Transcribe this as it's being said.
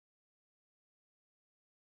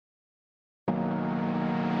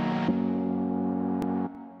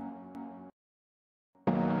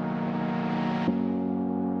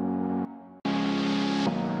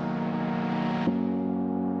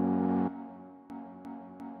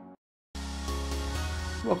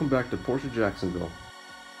Welcome back to Porsche Jacksonville.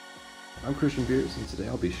 I'm Christian Beers, and today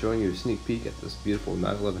I'll be showing you a sneak peek at this beautiful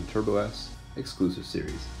 911 Turbo S exclusive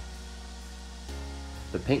series.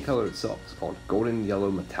 The paint color itself is called Golden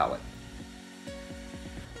Yellow Metallic.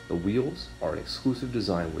 The wheels are an exclusive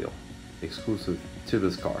design wheel, exclusive to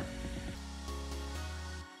this car.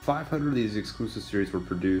 500 of these exclusive series were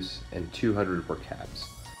produced and 200 were cabs.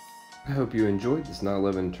 I hope you enjoyed this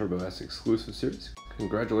 911 Turbo S exclusive series.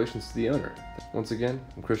 Congratulations to the owner. Once again,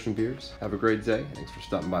 I'm Christian Beers. Have a great day. Thanks for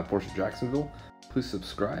stopping by Porsche Jacksonville. Please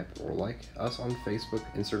subscribe or like us on Facebook,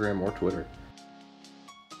 Instagram, or Twitter.